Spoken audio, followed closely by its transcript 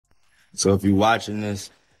So if you're watching this,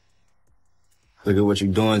 look at what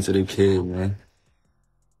you're doing to the kid, man.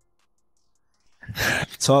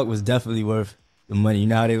 Talk was definitely worth the money. You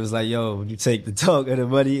know how they was like, yo, when you take the talk or the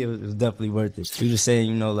money, it was definitely worth it. You just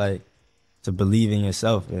saying, like, to believe in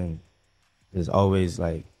yourself and just always,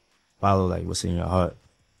 like, follow, like, what's in your heart.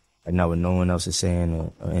 Like, not what no one else is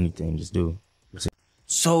saying or anything. Just do.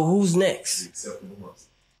 So who's next?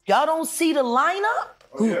 Y'all don't see the lineup?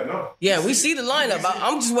 Oh, yeah, no. Yeah, we see the lineup.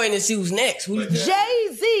 I'm just waiting to see who's next.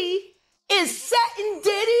 Jay-Z is setting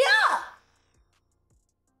Diddy up.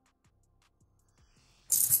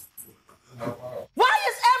 Why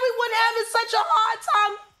is everyone having such a hard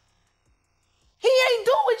time? He ain't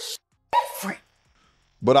doing shit different.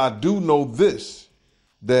 But I do know this,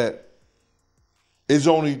 that it's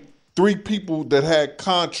only 3 people that had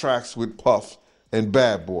contracts with Puff and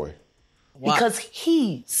Bad Boy. Why? Because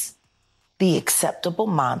he's the acceptable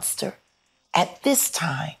monster at this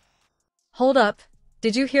time. Hold up.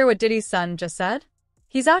 Did you hear what Diddy's son just said?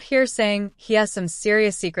 He's out here saying he has some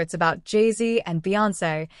serious secrets about Jay-Z and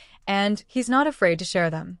Beyoncé, and he's not afraid to share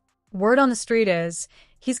them. Word on the street is,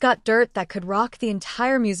 he's got dirt that could rock the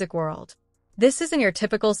entire music world. This isn't your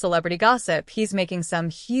typical celebrity gossip. He's making some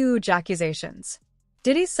huge accusations.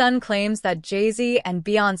 Diddy's son claims that Jay-Z and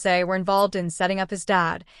Beyoncé were involved in setting up his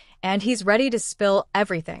dad, and he's ready to spill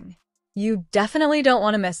everything. You definitely don't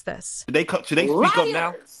want to miss this. Should they speak up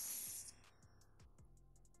now?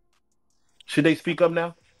 Should they speak up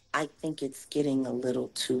now? I think it's getting a little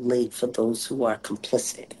too late for those who are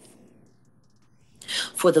complicit.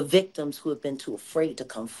 For the victims who have been too afraid to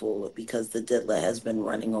come forward because the diddler has been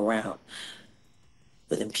running around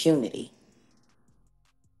with impunity.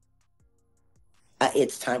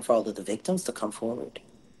 It's time for all of the victims to come forward.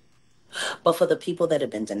 But for the people that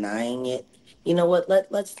have been denying it, you know what?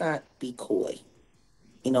 Let's not be coy.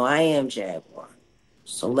 I am Jaguar.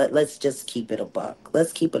 So let's just keep it a buck.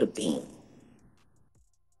 Let's keep it a bean.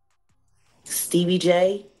 Stevie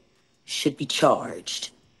J should be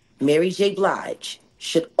charged. Mary J. Blige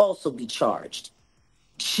should also be charged.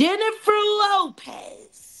 Jennifer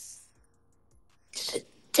Lopez should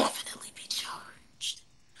definitely be charged.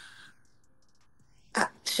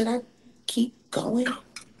 Should I keep going?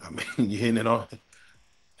 I mean, you're hitting it on.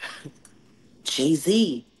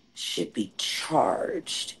 Jay-Z should be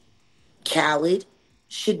charged. Khaled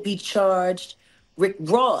should be charged. Rick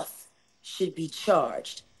Ross should be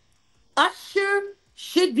charged. Usher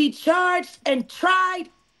should be charged and tried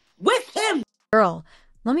with him. Girl,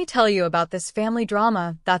 let me tell you about this family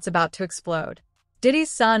drama that's about to explode.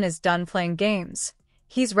 Diddy's son is done playing games.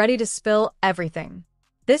 He's ready to spill everything.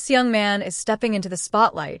 This young man is stepping into the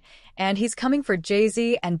spotlight, and he's coming for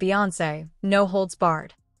Jay-Z and Beyoncé, no holds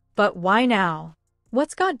barred. But why now?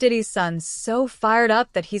 What's got Diddy's son so fired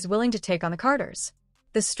up that he's willing to take on the Carters?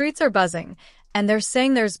 The streets are buzzing, and they're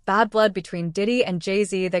saying there's bad blood between Diddy and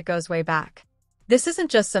Jay-Z that goes way back. This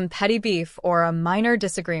isn't just some petty beef or a minor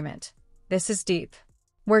disagreement. This is deep.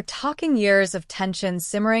 We're talking years of tension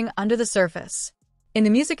simmering under the surface. In the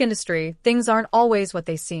music industry, things aren't always what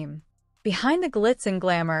they seem. Behind the glitz and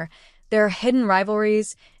glamour, there are hidden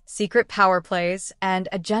rivalries, secret power plays, and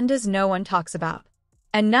agendas no one talks about.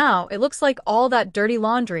 And now, it looks like all that dirty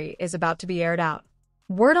laundry is about to be aired out.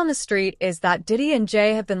 Word on the street is that Diddy and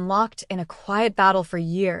Jay have been locked in a quiet battle for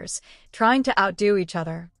years, trying to outdo each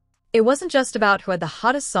other. It wasn't just about who had the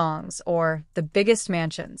hottest songs or the biggest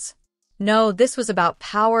mansions. No, this was about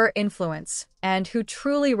power, influence, and who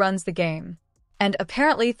truly runs the game. And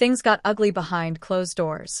apparently things got ugly behind closed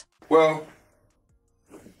doors. Well,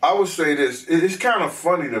 I would say this. It's kind of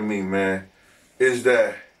funny to me, man, is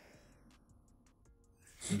that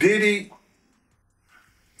Diddy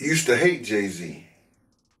used to hate Jay-Z.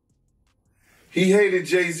 He hated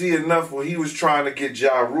Jay-Z enough when he was trying to get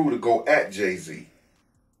Ja Rule to go at Jay-Z.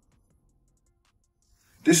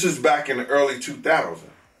 This is back in the early 2000s.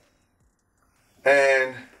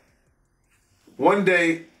 And one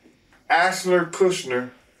day, Asner,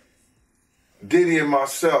 Kushner, Diddy, and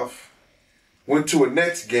myself went to a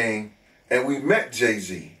Nets game and we met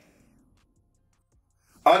Jay-Z.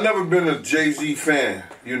 I've never been a Jay-Z fan,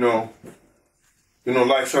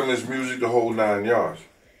 like some of his music, the whole 9 yards.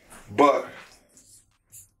 But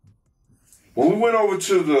when we went over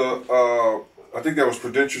to the, I think that was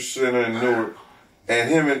Prudential Center in Newark, and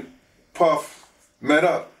him and Puff met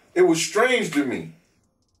up, it was strange to me.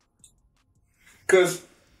 Because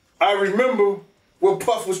I remember what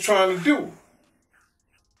Puff was trying to do.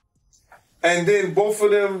 And then both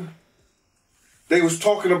of them, they was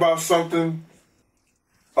talking about something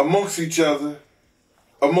amongst each other,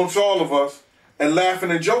 amongst all of us, and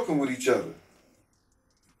laughing and joking with each other.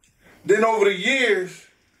 Then over the years,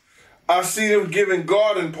 I see them giving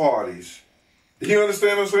garden parties. You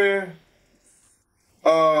understand what I'm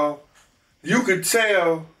saying? You could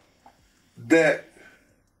tell that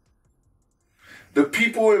the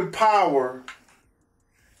people in power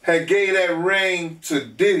had gave that reign to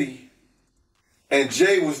Diddy, and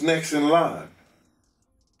Jay was next in line.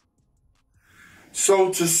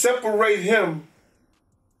 So to separate him,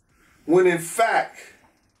 when in fact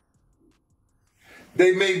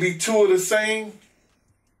they may be two of the same,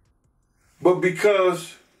 but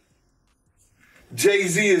because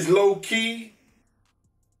Jay-Z is low-key,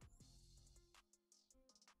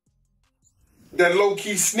 that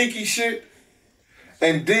low-key sneaky shit,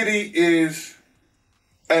 and Diddy is,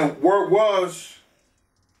 and was,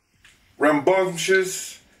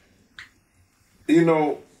 rambunctious,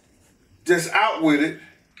 just out with it,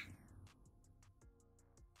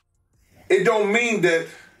 it don't mean that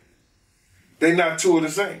they not two of the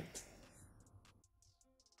same.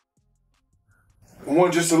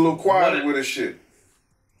 One just a little quiet with his shit.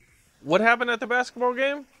 What happened at the basketball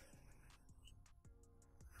game?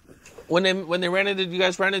 When they ran into, you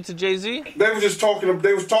guys ran into Jay-Z? They were just talking.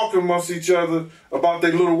 They was talking amongst each other about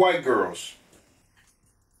their little white girls.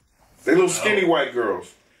 They little skinny white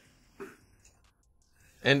girls.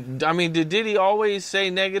 And I mean, did Diddy always say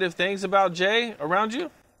negative things about Jay around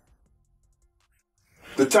you?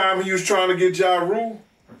 The time he was trying to get Ja Rule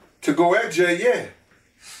to go at Jay, yeah.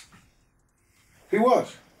 He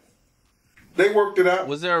was. They worked it out.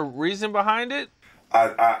 Was there a reason behind it?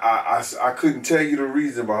 I couldn't tell you the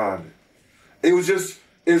reason behind it.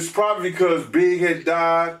 It's probably because Big had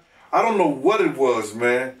died. I don't know what it was,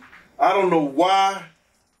 man. I don't know why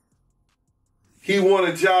he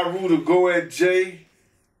wanted Ja Rule to go at Jay.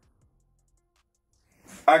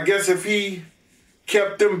 I guess if he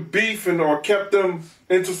kept them beefing or kept them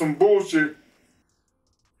into some bullshit,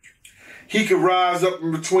 he could rise up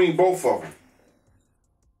in between both of them.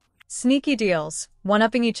 Sneaky deals,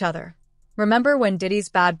 one-upping each other. Remember when Diddy's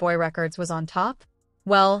Bad Boy Records was on top?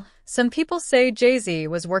 Well, some people say Jay-Z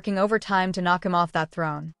was working overtime to knock him off that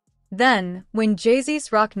throne. Then, when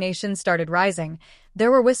Jay-Z's Rock Nation started rising, there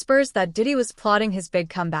were whispers that Diddy was plotting his big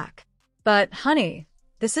comeback. But, honey,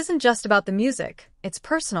 this isn't just about the music. It's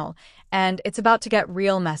personal, and it's about to get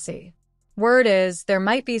real messy. Word is, there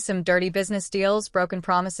might be some dirty business deals, broken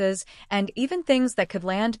promises, and even things that could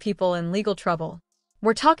land people in legal trouble.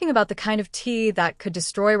 We're talking about the kind of tea that could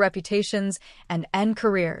destroy reputations and end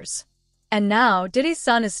careers. And now, Diddy's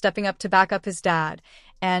son is stepping up to back up his dad,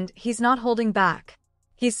 and he's not holding back.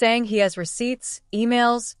 He's saying he has receipts,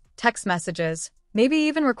 emails, text messages, maybe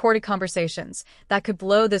even recorded conversations that could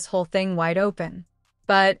blow this whole thing wide open.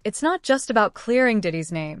 But it's not just about clearing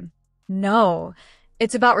Diddy's name. No,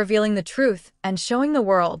 it's about revealing the truth and showing the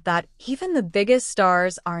world that even the biggest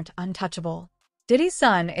stars aren't untouchable. Diddy's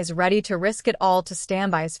son is ready to risk it all to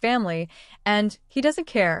stand by his family, and he doesn't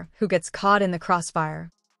care who gets caught in the crossfire.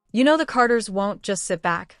 You know the Carters won't just sit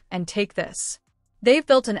back and take this. They've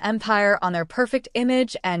built an empire on their perfect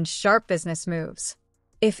image and sharp business moves.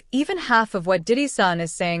 If even half of what Diddy's son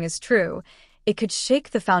is saying is true, it could shake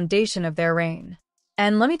the foundation of their reign.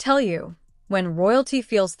 And let me tell you, when royalty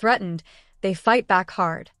feels threatened, they fight back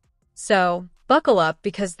hard. So, buckle up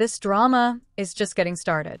because this drama is just getting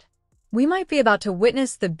started. We might be about to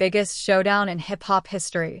witness the biggest showdown in hip-hop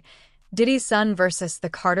history, Diddy's son versus the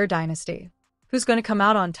Carter dynasty. Who's going to come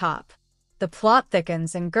out on top? The plot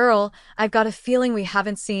thickens, and girl, I've got a feeling we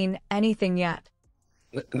haven't seen anything yet.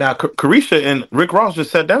 Now, Carisha and Rick Ross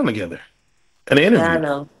just sat down together in an interview. Yeah, I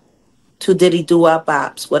know. Two Diddy doo-wop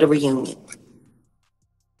bops. What a reunion.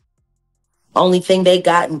 Only thing they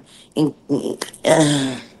got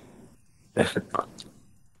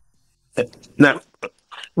Now,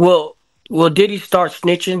 Will Diddy start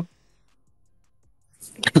snitching?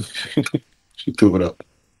 she threw it up.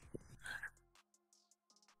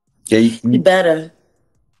 Yeah, he better.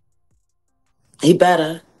 He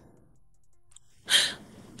better.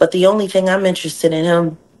 But the only thing I'm interested in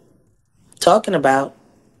him talking about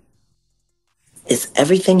is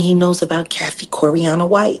everything he knows about Kathy Coriana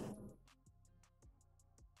White.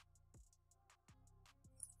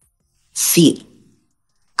 See,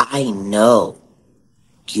 I know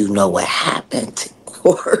you know what happened to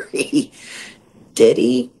Corey.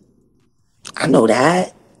 Diddy, I know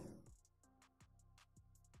that.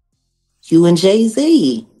 You and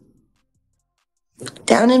Jay-Z.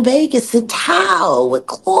 Down in Vegas at Tao with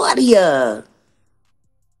Claudia.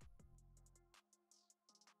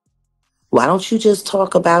 Why don't you just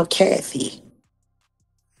talk about Kathy?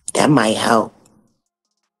 That might help.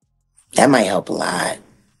 That might help a lot.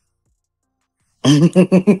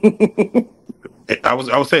 I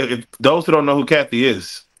was saying, if those who don't know who Kathy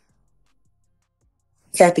is,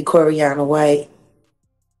 Kathy Coriana White,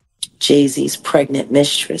 Jay-Z's pregnant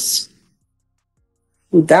mistress,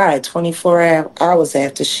 who died 24 hours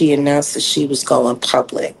after she announced that she was going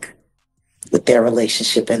public with their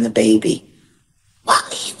relationship and the baby while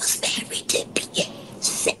he was married to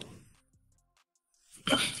Beyoncé.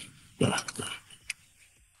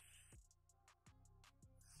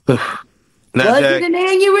 Now, Was it Jack, an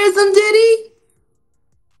aneurysm, Diddy?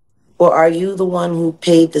 Or are you the one who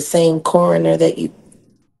paid the same coroner that you...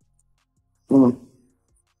 Mm.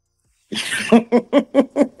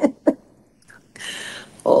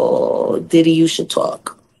 Oh, Diddy, you should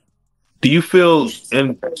talk. do you You feel should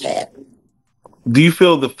and talk that. do you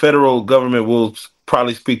feel the federal government will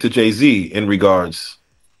probably speak to Jay-Z in regards?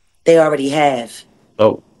 They already have.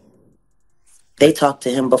 Oh, They talked to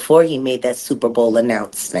him before he made that Super Bowl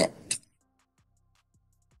announcement.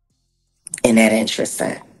 Isn't that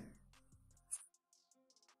interesting?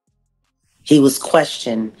 He was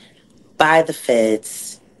questioned by the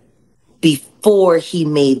feds before he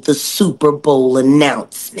made the Super Bowl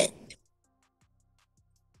announcement.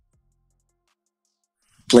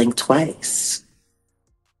 Blink twice.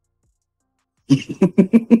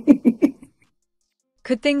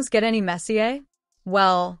 Could things get any messier?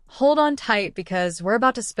 Well, hold on tight because we're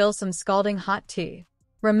about to spill some scalding hot tea.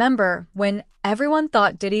 Remember when everyone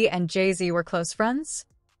thought Diddy and Jay-Z were close friends?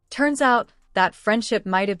 Turns out that friendship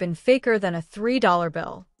might have been faker than a $3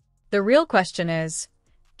 bill. The real question is,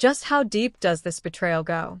 just how deep does this betrayal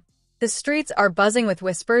go? The streets are buzzing with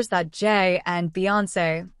whispers that Jay and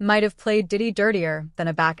Beyoncé might have played Diddy dirtier than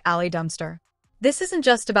a back alley dumpster. This isn't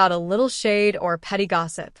just about a little shade or petty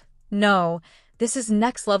gossip. No, this is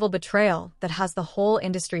next-level betrayal that has the whole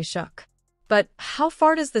industry shook. But how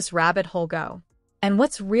far does this rabbit hole go? And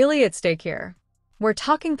what's really at stake here? We're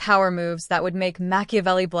talking power moves that would make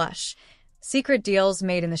Machiavelli blush, secret deals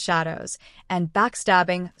made in the shadows, and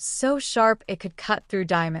backstabbing so sharp it could cut through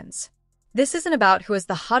diamonds. This isn't about who has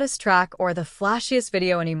the hottest track or the flashiest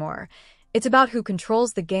video anymore. It's about who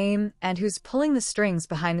controls the game and who's pulling the strings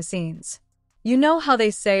behind the scenes. You know how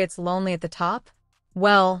they say it's lonely at the top?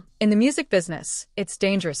 Well, in the music business, it's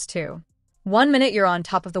dangerous too. One minute you're on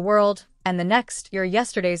top of the world, and the next you're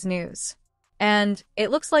yesterday's news. And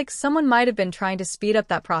it looks like someone might have been trying to speed up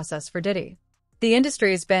that process for Diddy. The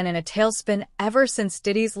industry has been in a tailspin ever since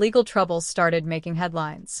Diddy's legal troubles started making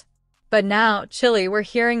headlines. But now, chilly, we're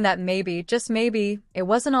hearing that maybe, just maybe, it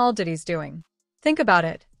wasn't all Diddy's doing. Think about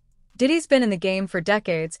it. Diddy's been in the game for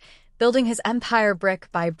decades, building his empire brick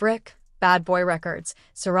by brick. Bad Boy Records,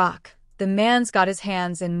 Ciroc. The man's got his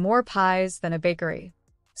hands in more pies than a bakery.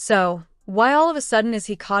 So, why all of a sudden is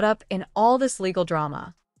he caught up in all this legal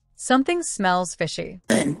drama? Something smells fishy.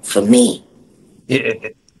 And for me, yeah.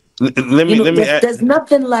 Let me. There's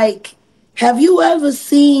nothing like, have you ever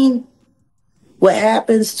seen what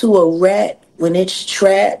happens to a rat when it's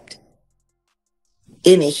trapped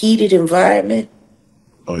in a heated environment?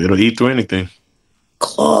 Oh, it'll eat through anything.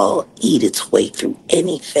 Claw eat its way through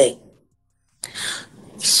anything.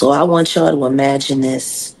 So I want y'all to imagine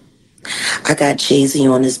this. I got Jay-Z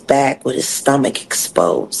on his back with his stomach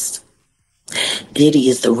exposed. Diddy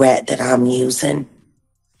is the rat that I'm using.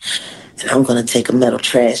 And I'm going to take a metal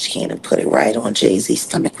trash can and put it right on Jay-Z's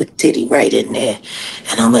stomach with Diddy right in there.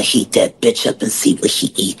 And I'm going to heat that bitch up and see what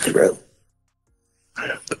he eat through.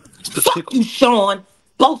 Fuck you, Sean.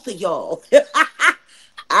 Both of y'all.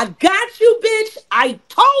 I got you, bitch. I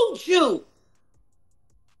told you.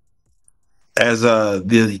 As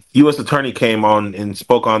the U.S. attorney came on and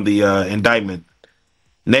spoke on the indictment,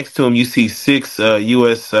 next to him you see 6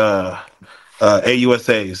 U.S.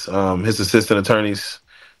 AUSAs, his assistant attorneys.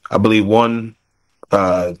 I believe one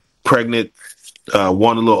pregnant,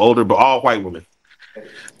 one a little older, but all white women.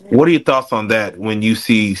 What are your thoughts on that when you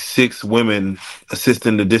see 6 women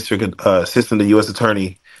assisting the U.S.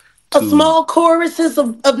 attorney? A small choruses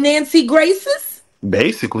of Nancy Graces?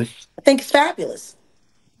 Basically. I think it's fabulous.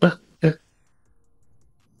 Yeah.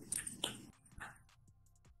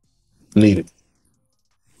 Needed.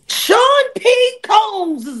 Sean P.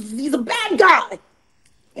 Combs, he's a bad guy.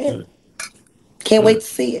 Man, can't wait to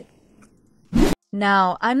see it.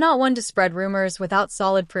 Now, I'm not one to spread rumors without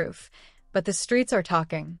solid proof, but the streets are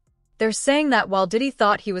talking. They're saying that while Diddy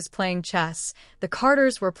thought he was playing chess, the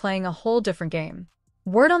Carters were playing a whole different game.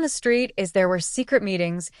 Word on the street is there were secret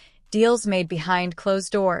meetings, deals made behind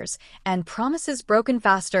closed doors, and promises broken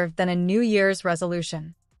faster than a New Year's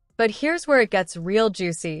resolution. But here's where it gets real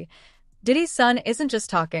juicy. Diddy's son isn't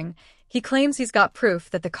just talking. He claims he's got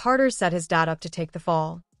proof that the Carters set his dad up to take the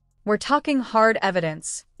fall. We're talking hard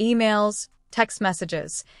evidence, emails, text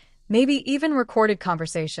messages, maybe even recorded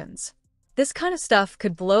conversations. This kind of stuff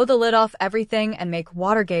could blow the lid off everything and make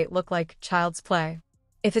Watergate look like child's play.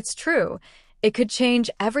 If it's true, it could change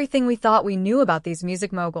everything we thought we knew about these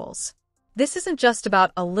music moguls. This isn't just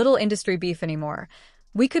about a little industry beef anymore.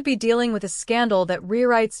 We could be dealing with a scandal that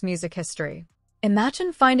rewrites music history.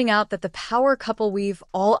 Imagine finding out that the power couple we've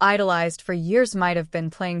all idolized for years might have been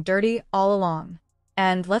playing dirty all along.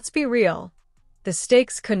 And let's be real, the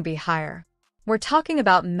stakes couldn't be higher. We're talking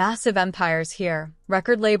about massive empires here,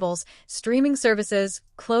 record labels, streaming services,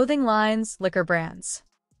 clothing lines, liquor brands.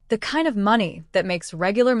 The kind of money that makes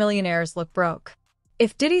regular millionaires look broke.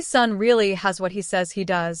 If Diddy's son really has what he says he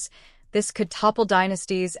does, this could topple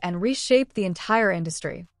dynasties and reshape the entire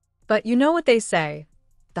industry. But you know what they say,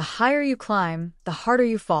 the higher you climb, the harder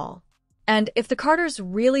you fall. And if the Carters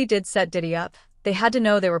really did set Diddy up, they had to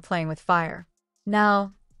know they were playing with fire.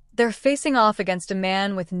 Now, they're facing off against a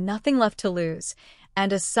man with nothing left to lose,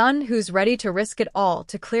 and a son who's ready to risk it all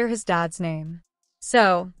to clear his dad's name.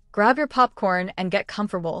 So, grab your popcorn and get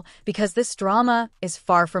comfortable, because this drama is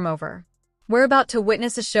far from over. We're about to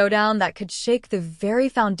witness a showdown that could shake the very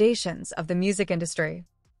foundations of the music industry.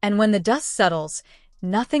 And when the dust settles,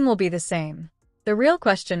 nothing will be the same. The real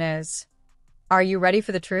question is, are you ready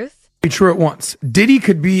for the truth? Be true at once. Diddy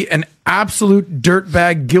could be an absolute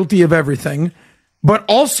dirtbag, guilty of everything, but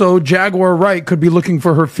also Jaguar Wright could be looking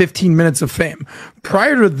for her 15 minutes of fame.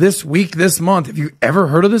 Prior to this week, this month, have you ever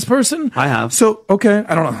heard of this person? I have. So, okay,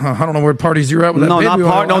 I don't know where parties you're at with that.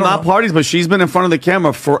 Not parties, but she's been in front of the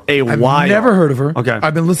camera for a while. I've never heard of her. Okay.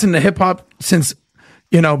 I've been listening to hip hop since,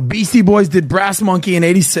 Beastie Boys did Brass Monkey in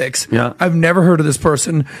 '86. Yeah. I've never heard of this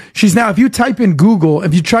person. She's now, if you type in Google,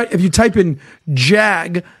 if you type in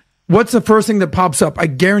Jag, what's the first thing that pops up? I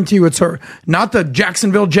guarantee you it's her. Not the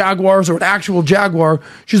Jacksonville Jaguars or an actual Jaguar.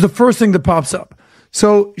 She's the first thing that pops up.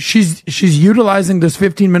 So she's utilizing this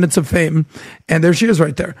 15 minutes of fame, and there she is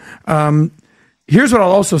right there. Here's what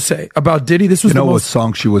I'll also say about Diddy. This was what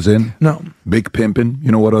song she was in? No. Big Pimpin'.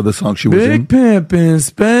 You know what other song she was in? Big Pimpin',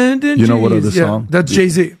 spending. You know what other song? That's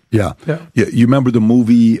Jay-Z. Yeah. You remember the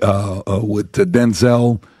movie with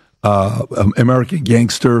Denzel? American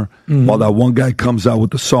Gangster, while that one guy comes out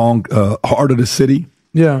with the song Heart of the City.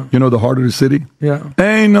 Yeah. You know the Heart of the City? Yeah.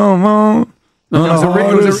 Ain't no more. It was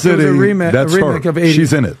a remake That's of her. 80s.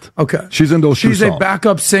 She's in it. Okay. She's in those two songs. She's a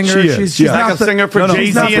backup singer. She is. She's backup singer for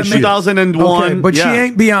Jay-Z in 2001. Okay, but she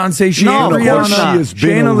ain't Beyonce. She ain't of course Rihanna. she has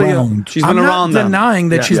been around. She's been around I'm not denying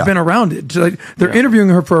that she's been around it. They're interviewing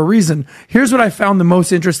her for a reason. Here's what I found the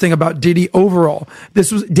most interesting about Diddy overall.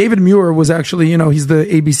 David Muir was actually, he's the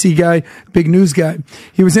ABC guy, big news guy.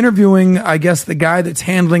 He was interviewing, I guess, the guy that's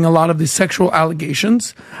handling a lot of the sexual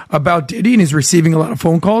allegations about Diddy, and he's receiving a lot of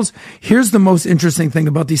phone calls. Here's the most interesting thing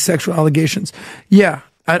about these sexual allegations. Yeah,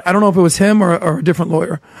 I don't know if it was him or a different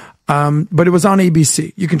lawyer, but it was on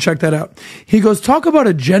ABC. You can check that out. He goes, talk about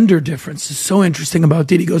a gender difference. It's so interesting about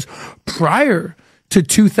Diddy. He goes, prior to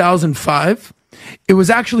 2005, it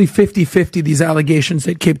was actually 50-50, these allegations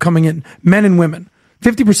that kept coming in, men and women.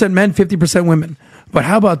 50% men, 50% women. But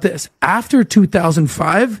how about this? After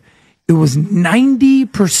 2005, it was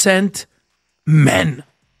 90% men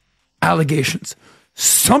allegations.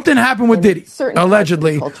 Something happened with Diddy,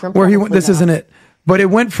 allegedly, where he went, this isn't it. But it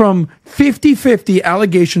went from 50-50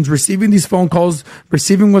 allegations, receiving these phone calls,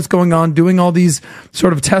 receiving what's going on, doing all these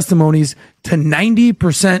sort of testimonies, to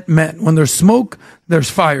 90% men. When there's smoke, there's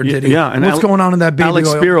fire, Diddy. Yeah, and what's going on in that baby Alex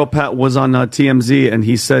oil? Spiro, Pat, was on TMZ, and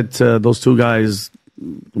he said to those two guys,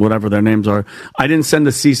 whatever their names are, I didn't send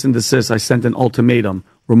a cease and desist. I sent an ultimatum.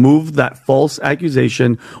 Remove that false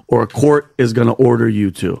accusation, or a court is going to order you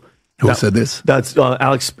to. Who said this? That's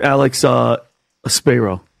Alex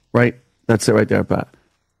Spiro, right? That's it right there, Pat.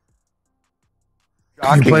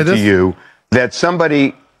 Shocking to you that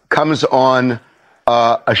somebody comes on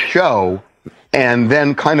a show and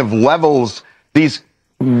then kind of levels these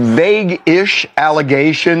vague-ish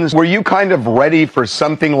allegations. Were you kind of ready for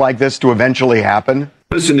something like this to eventually happen?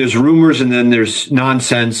 Listen, there's rumors and then there's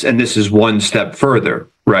nonsense, and this is one step further,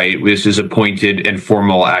 right? This is a pointed and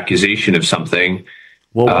formal accusation of something.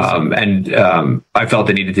 I felt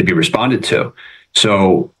it needed to be responded to.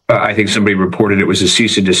 So I think somebody reported it was a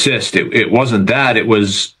cease and desist. It wasn't that. It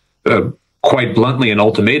was quite bluntly an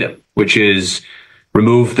ultimatum, which is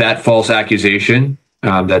remove that false accusation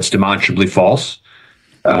that's demonstrably false,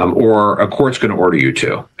 or a court's going to order you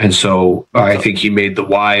to. And so I think he made the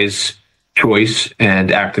wise choice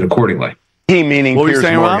and acted accordingly. He meaning Piers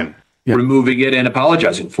Morgan. Yeah. Removing it and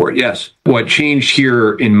apologizing for it, yes. What changed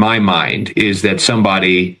here in my mind is that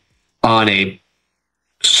somebody on a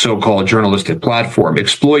so-called journalistic platform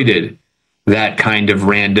exploited that kind of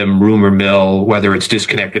random rumor mill, whether it's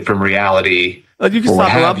disconnected from reality You can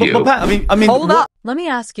stop a lot, but Pat, I mean, hold up. Let me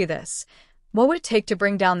ask you this. What would it take to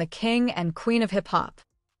bring down the king and queen of hip-hop?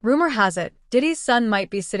 Rumor has it, Diddy's son might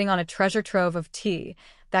be sitting on a treasure trove of tea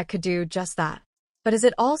that could do just that. But is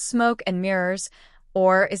it all smoke and mirrors,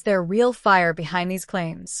 or is there real fire behind these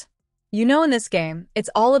claims? You know, in this game, it's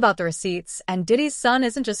all about the receipts, and Diddy's son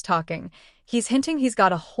isn't just talking. He's hinting he's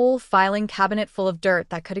got a whole filing cabinet full of dirt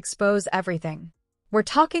that could expose everything. We're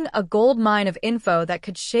talking a gold mine of info that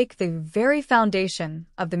could shake the very foundation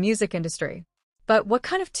of the music industry. But what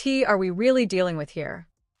kind of tea are we really dealing with here?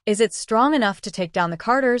 Is it strong enough to take down the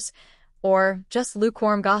Carters, or just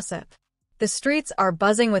lukewarm gossip? The streets are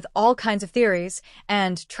buzzing with all kinds of theories,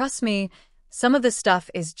 and trust me, some of this stuff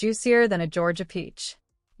is juicier than a Georgia peach.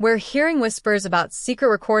 We're hearing whispers about secret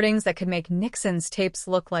recordings that could make Nixon's tapes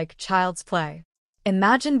look like child's play.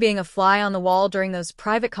 Imagine being a fly on the wall during those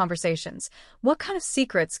private conversations. What kind of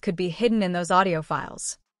secrets could be hidden in those audio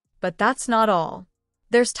files? But that's not all.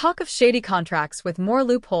 There's talk of shady contracts with more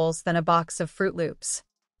loopholes than a box of Fruit Loops.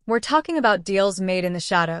 We're talking about deals made in the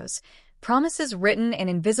shadows, promises written in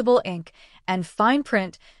invisible ink, and fine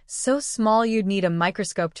print so small you'd need a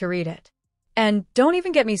microscope to read it. And don't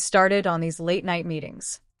even get me started on these late-night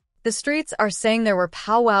meetings. The streets are saying there were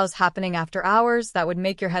powwows happening after hours that would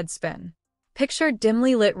make your head spin. Picture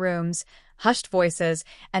dimly lit rooms, hushed voices,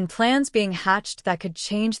 and plans being hatched that could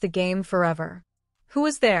change the game forever. Who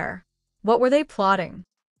was there? What were they plotting?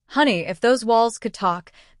 Honey, if those walls could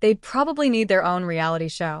talk, they'd probably need their own reality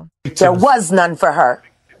show. There was none for her.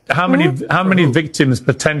 How many victims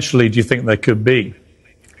potentially do you think there could be?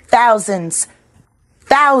 Thousands.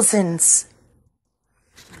 Thousands.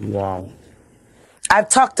 Wow. I've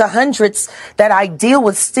talked to hundreds that I deal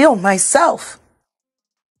with still myself.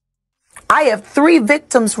 I have 3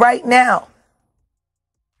 victims right now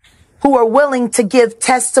who are willing to give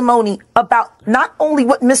testimony about not only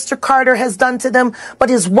what Mr. Carter has done to them, but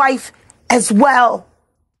his wife as well.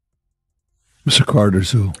 Mr.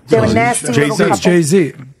 Carter's who? They're a nasty little couple.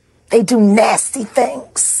 Jay-Z. They do nasty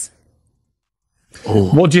things.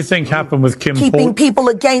 What do you think happened with Kim Keeping people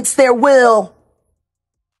against their will.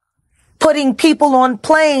 Putting people on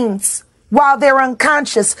planes while they're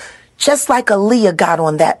unconscious, just like Aaliyah got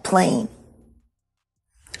on that plane.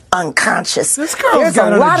 Unconscious. This girl's There's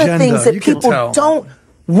a lot of things that people tell. don't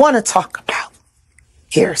want to talk about.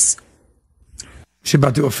 Here's. She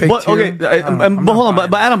about to do a fake But, okay, tear? but hold on,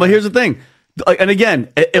 but Adam, but here's the thing. And again,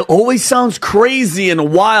 it always sounds crazy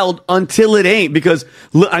and wild until it ain't, because,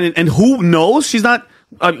 and who knows? She's not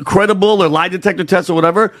credible or lie detector test or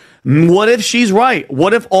whatever. What if she's right?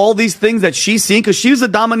 What if all these things that she's seen, because she was a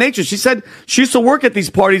dominatrix. She said she used to work at these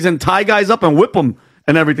parties and tie guys up and whip them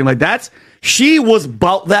and everything like that. She was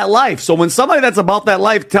about that life. So when somebody that's about that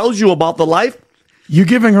life tells you about the life, you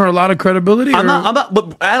giving her a lot of credibility? I'm not,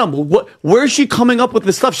 but Adam, where is she coming up with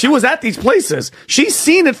this stuff? She was at these places. She's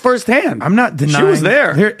seen it firsthand. I'm not denying. She was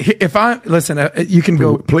there. Here, if I, listen, you can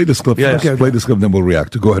go. Play this clip. Yeah, Okay, play this clip, then we'll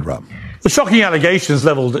react. Go ahead, Rob. The shocking allegations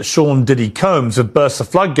levelled at Sean Diddy Combs have burst the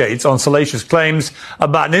floodgates on salacious claims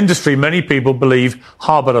about an industry many people believe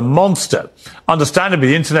harboured a monster. Understandably,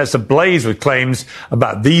 the internet's ablaze with claims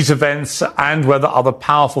about these events and whether other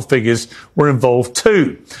powerful figures were involved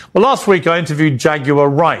too. Well, last week I interviewed Jaguar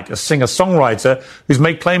Wright, a singer-songwriter who's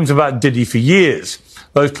made claims about Diddy for years.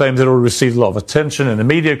 Those claims had already received a lot of attention in the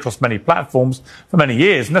media across many platforms for many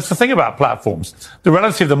years. And that's the thing about platforms. The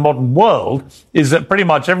reality of the modern world is that pretty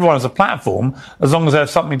much everyone has a platform as long as they have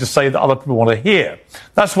something to say that other people want to hear.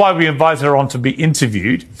 That's why we invited her on to be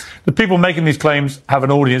interviewed. The people making these claims have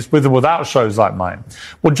an audience with or without shows like mine.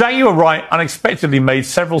 Well, Jaguar Wright unexpectedly made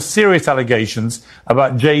several serious allegations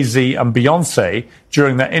about Jay-Z and Beyoncé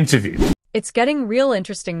during that interview. It's getting real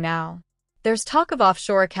interesting now. There's talk of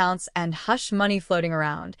offshore accounts and hush money floating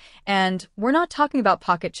around, and we're not talking about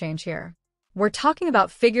pocket change here. We're talking about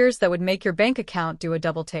figures that would make your bank account do a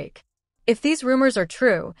double take. If these rumors are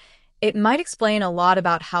true, it might explain a lot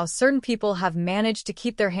about how certain people have managed to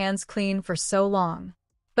keep their hands clean for so long.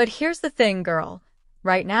 But here's the thing, girl.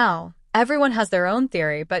 Right now, everyone has their own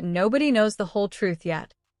theory, but nobody knows the whole truth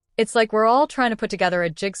yet. It's like we're all trying to put together a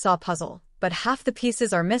jigsaw puzzle, but half the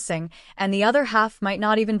pieces are missing, and the other half might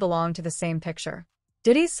not even belong to the same picture.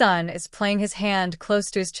 Diddy's son is playing his hand close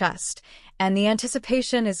to his chest, and the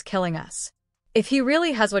anticipation is killing us. If he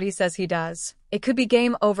really has what he says he does, it could be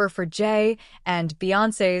game over for Jay and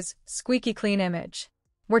Beyoncé's squeaky clean image.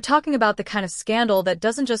 We're talking about the kind of scandal that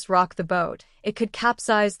doesn't just rock the boat, it could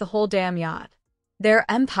capsize the whole damn yacht. Their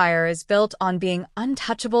empire is built on being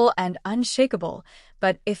untouchable and unshakable,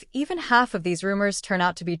 but if even half of these rumors turn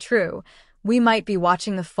out to be true, we might be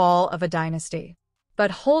watching the fall of a dynasty. But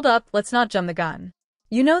hold up, let's not jump the gun.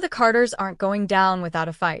 You know the Carters aren't going down without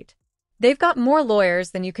a fight. They've got more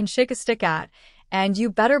lawyers than you can shake a stick at, and you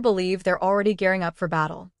better believe they're already gearing up for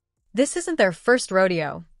battle. This isn't their first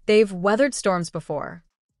rodeo. They've weathered storms before.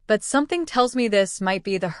 But something tells me this might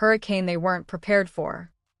be the hurricane they weren't prepared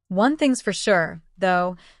for. One thing's for sure,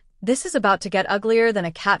 though, this is about to get uglier than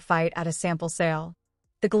a cat fight at a sample sale.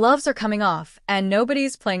 The gloves are coming off, and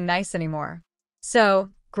nobody's playing nice anymore. So,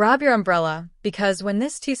 grab your umbrella, because when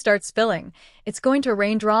this tea starts spilling, it's going to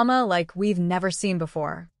rain drama like we've never seen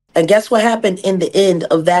before. And guess what happened in the end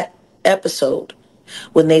of that episode?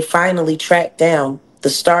 When they finally tracked down the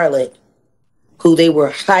starlet who they were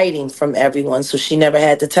hiding from everyone so she never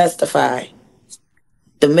had to testify.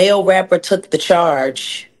 The male rapper took the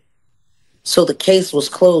charge, so the case was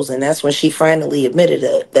closed, and that's when she finally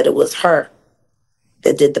admitted that it was her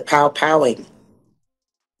that did the pow-powing.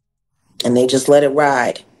 And they just let it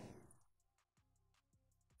ride.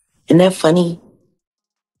 Isn't that funny?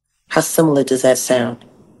 How similar does that sound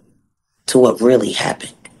to what really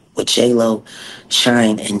happened with J-Lo,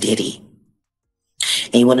 Shine, and Diddy?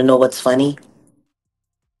 And you want to know what's funny?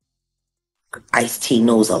 Ice-T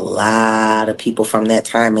knows a lot of people from that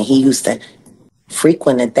time, and he used to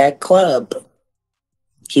frequent at that club.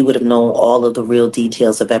 He would have known all of the real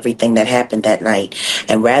details of everything that happened that night.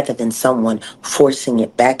 And rather than someone forcing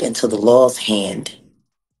it back into the law's hand,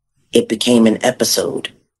 it became an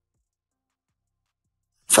episode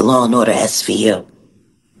for Law and Order SVU.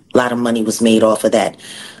 A lot of money was made off of that.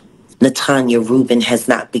 Natanya Rubin has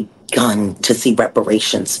not begun to see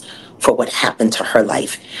reparations for what happened to her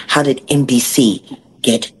life. How did NBC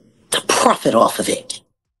get the profit off of it?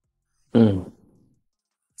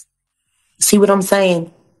 See what I'm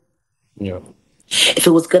saying? Yeah. If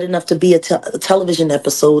it was good enough to be a television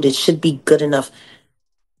episode, it should be good enough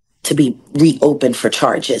to be reopened for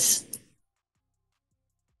charges.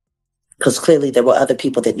 Because clearly there were other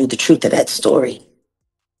people that knew the truth of that story.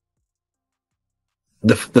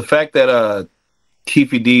 The fact that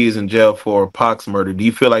Keefe D is in jail for Pac's murder, do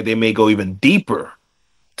you feel like they may go even deeper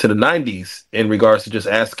to the 90s in regards to just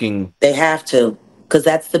asking? They have to, because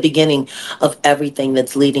that's the beginning of everything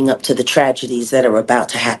that's leading up to the tragedies that are about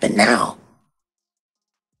to happen now.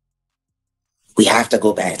 We have to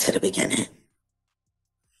go back to the beginning.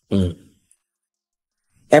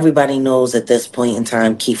 Everybody knows at this point in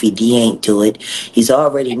time, Keefe D ain't do it. He's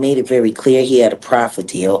already made it very clear he had a profit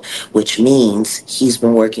deal, which means he's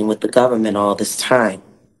been working with the government all this time.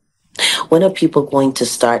 When are people going to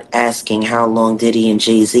start asking how long Diddy and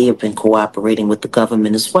Jay-Z have been cooperating with the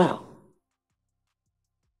government as well?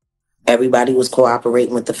 Everybody was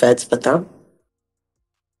cooperating with the feds but them?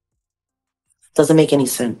 Doesn't make any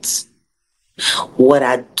sense. What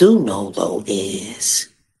I do know, though, is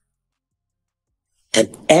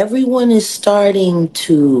that everyone is starting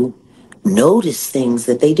to notice things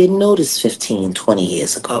that they didn't notice 15, 20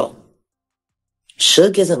 years ago.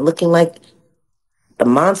 Suge isn't looking like the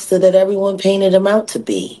monster that everyone painted him out to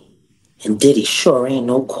be. And Diddy sure ain't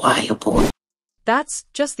no choir boy. That's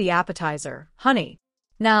just the appetizer, honey.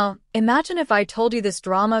 Now, imagine if I told you this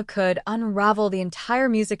drama could unravel the entire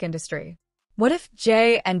music industry. What if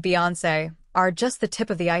Jay and Beyoncé are just the tip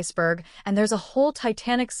of the iceberg, and there's a whole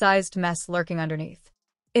Titanic-sized mess lurking underneath?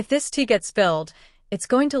 If this tea gets spilled, it's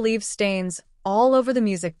going to leave stains all over the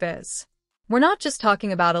music biz. We're not just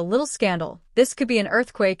talking about a little scandal. This could be an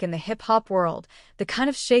earthquake in the hip-hop world, the kind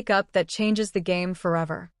of shake-up that changes the game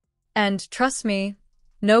forever. And trust me,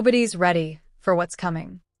 nobody's ready for what's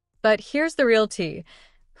coming. But here's the real tea.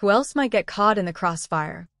 Who else might get caught in the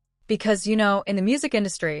crossfire? Because, you know, in the music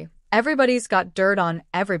industry, everybody's got dirt on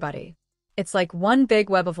everybody. It's like one big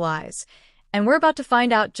web of lies, and we're about to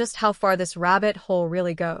find out just how far this rabbit hole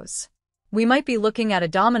really goes. We might be looking at a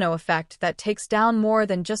domino effect that takes down more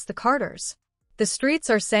than just the Carters. The streets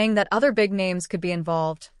are saying that other big names could be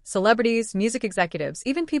involved. Celebrities, music executives,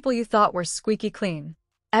 even people you thought were squeaky clean.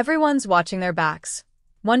 Everyone's watching their backs,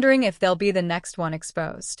 wondering if they'll be the next one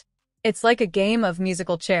exposed. It's like a game of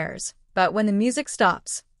musical chairs, but when the music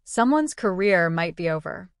stops, someone's career might be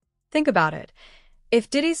over. Think about it. If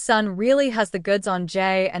Diddy's son really has the goods on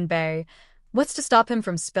Jay and Bey, what's to stop him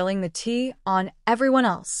from spilling the tea on everyone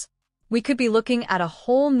else? We could be looking at a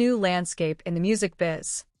whole new landscape in the music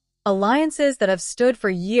biz. Alliances that have stood for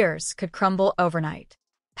years could crumble overnight.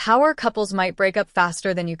 Power couples might break up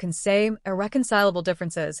faster than you can say irreconcilable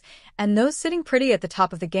differences, and those sitting pretty at the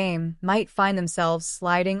top of the game might find themselves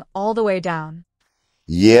sliding all the way down.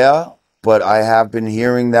 Yeah, but I have been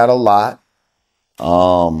hearing that a lot.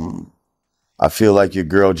 I feel like your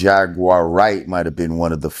girl Jaguar Wright might have been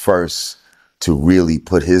one of the first to really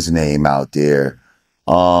put his name out there.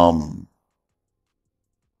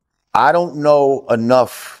 I don't know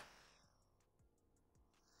enough.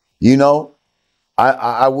 You know,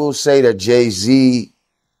 I will say that Jay-Z,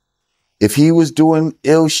 if he was doing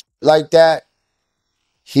ill shit like that,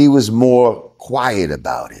 he was more quiet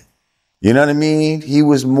about it. You know what I mean? He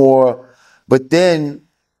was more, but then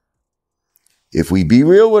if we be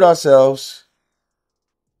real with ourselves,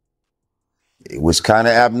 it was kind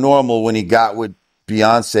of abnormal when he got with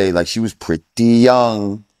Beyonce. Like, she was pretty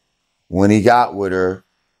young when he got with her.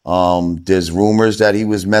 There's rumors that he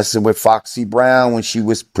was messing with Foxy Brown when she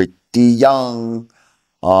was pretty young.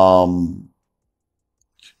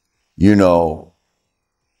 You know,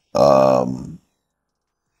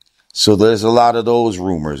 so there's a lot of those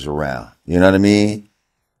rumors around. You know what I mean?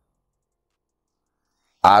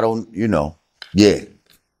 I don't, yeah.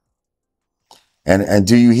 And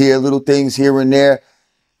do you hear little things here and there?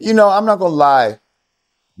 You know, I'm not gonna lie.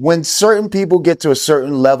 When certain people get to a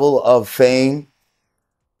certain level of fame,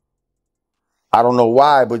 I don't know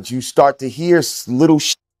why, but you start to hear little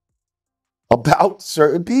about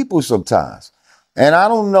certain people sometimes. And I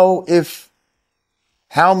don't know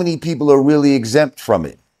how many people are really exempt from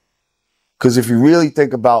it. Because if you really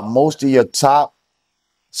think about most of your top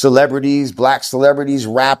celebrities, black celebrities,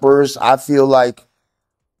 rappers, I feel like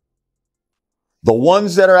the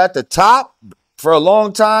ones that are at the top for a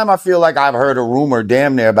long time, I feel like I've heard a rumor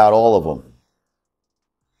damn near about all of them.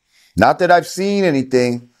 Not that I've seen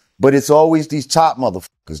anything, but it's always these top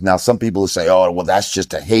motherfuckers. Now, some people will say, oh, well, that's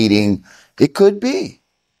just a hating. It could be.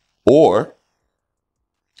 Or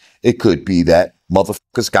it could be that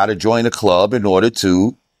motherfuckers got to join a club in order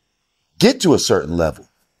to get to a certain level.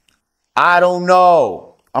 I don't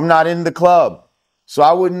know. I'm not in the club, so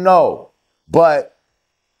I wouldn't know. But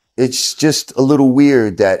it's just a little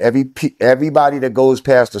weird that everybody that goes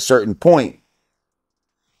past a certain point,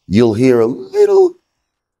 you'll hear a little.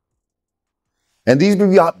 And these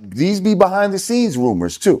be behind the scenes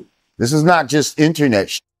rumors too. This is not just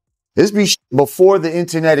internet. This be before the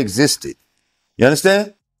internet existed. You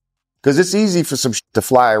understand? Because it's easy for some to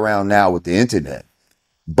fly around now with the internet.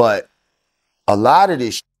 But a lot of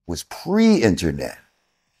this was pre-internet.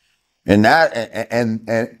 And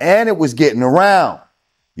it was getting around.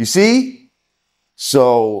 You see?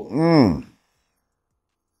 So,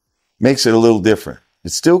 makes it a little different.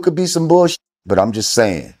 It still could be some bullshit, but I'm just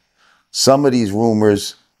saying. Some of these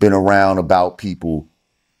rumors been around about people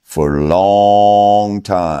for a long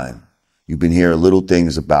time. You've been hearing little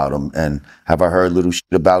things about them. And have I heard little shit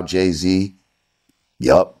about Jay-Z?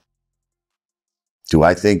 Yup. Do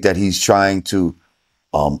I think that he's trying to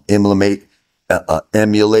emulate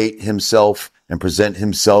himself and present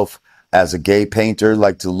himself as a gay painter,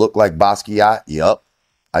 like to look like Basquiat? Yup,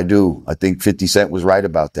 I do. I think 50 Cent was right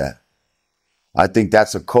about that. I think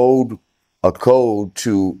that's a code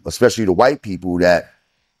to, especially the white people, that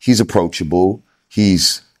he's approachable,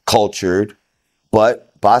 he's cultured,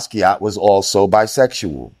 but Basquiat was also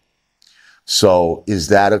bisexual. So is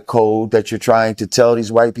that a code that you're trying to tell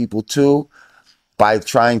these white people too by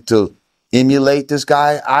trying to emulate this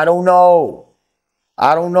guy? I don't know,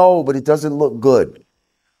 but it doesn't look good.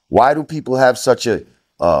 Why do people have such an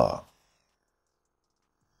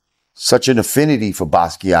affinity for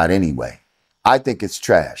Basquiat anyway? I think it's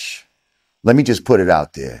trash. Let me just put it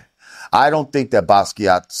out there. I don't think that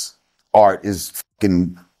Basquiat's art is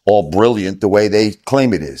fucking all brilliant the way they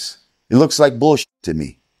claim it is. It looks like bullshit to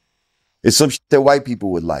me. It's some shit that white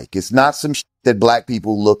people would like. It's not some shit that black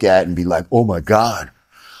people look at and be like, oh my God,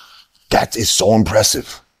 that is so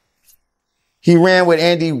impressive. He ran with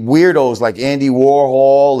weirdos like Andy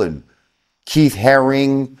Warhol and Keith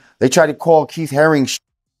Haring. They tried to call Keith Haring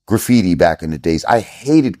graffiti back in the days. I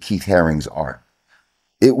hated Keith Haring's art.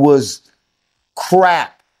 It was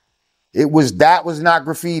crap. That was not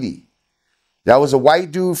graffiti. That was a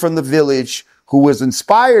white dude from the village who was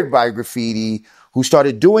inspired by graffiti, who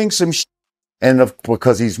started doing some shit. And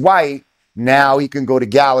because he's white, now he can go to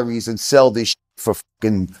galleries and sell this shit for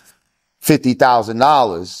fucking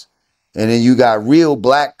 $50,000. And then you got real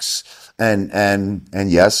blacks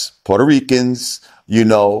and yes, Puerto Ricans,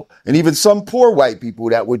 and even some poor white people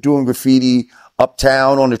that were doing graffiti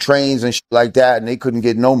uptown on the trains and shit like that, and they couldn't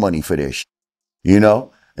get no money for this shit,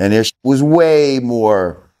 and their shit was way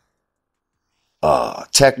more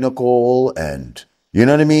technical, and you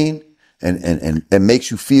know what I mean, and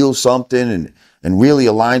makes you feel something, and really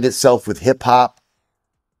aligned itself with hip hop.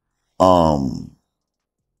 But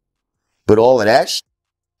all of that shit,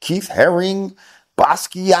 Keith Haring,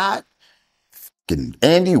 Basquiat, and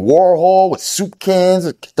Andy Warhol with soup cans,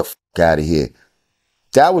 get the fuck out of here.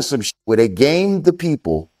 That was some shit where they gamed the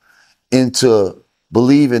people into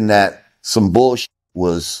believing that some bullshit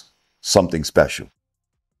was something special.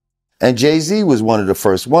 And Jay-Z was one of the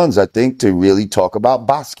first ones, I think, to really talk about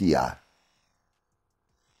Basquiat.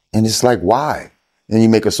 And it's like, why? And you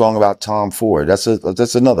make a song about Tom Ford. That's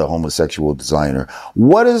another homosexual designer.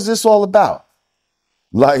 What is this all about?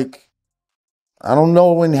 Like, I don't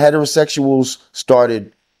know when heterosexuals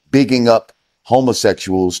started bigging up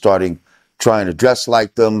homosexuals, starting trying to dress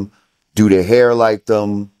like them, do their hair like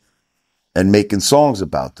them, and making songs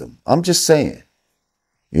about them. I'm just saying,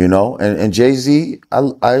 you know, and Jay-Z, I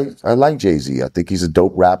like Jay-Z. I think he's a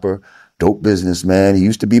dope rapper, dope businessman. He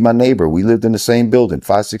used to be my neighbor. We lived in the same building,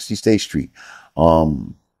 560 State Street.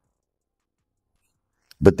 But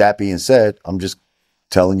that being said, I'm just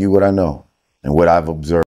telling you what I know and what I've observed.